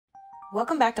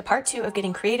Welcome back to part 2 of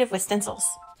getting creative with stencils.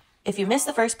 If you missed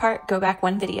the first part, go back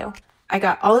one video. I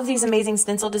got all of these amazing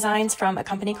stencil designs from a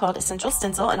company called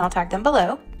Stencil, and I'll tag them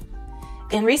below.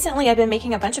 And recently I've been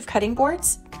making a bunch of cutting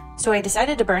boards, so I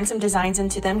decided to burn some designs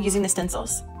into them using the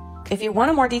stencils. If you want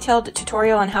a more detailed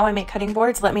tutorial on how I make cutting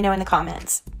boards, let me know in the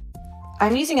comments.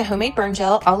 I'm using a homemade burn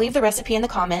gel. I'll leave the recipe in the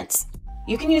comments.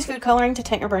 You can use food coloring to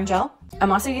tint your burn gel.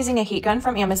 I'm also using a heat gun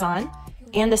from Amazon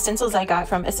and the stencils I got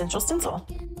from Stencil.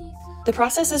 The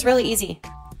process is really easy.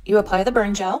 You apply the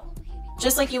burn gel,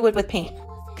 just like you would with paint.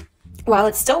 While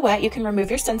it's still wet, you can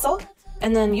remove your stencil,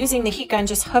 and then using the heat gun,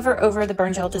 just hover over the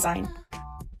burn gel design.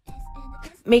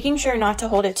 Making sure not to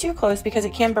hold it too close because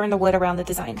it can burn the wood around the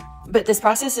design. But this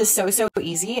process is so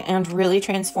easy and really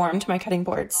transformed my cutting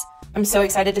boards. I'm so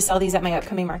excited to sell these at my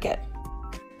upcoming market.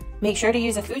 Make sure to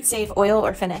use a food-safe oil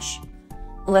or finish.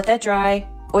 Let that dry,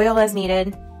 oil as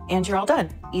needed, and you're all done.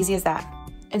 Easy as that.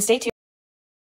 And stay tuned.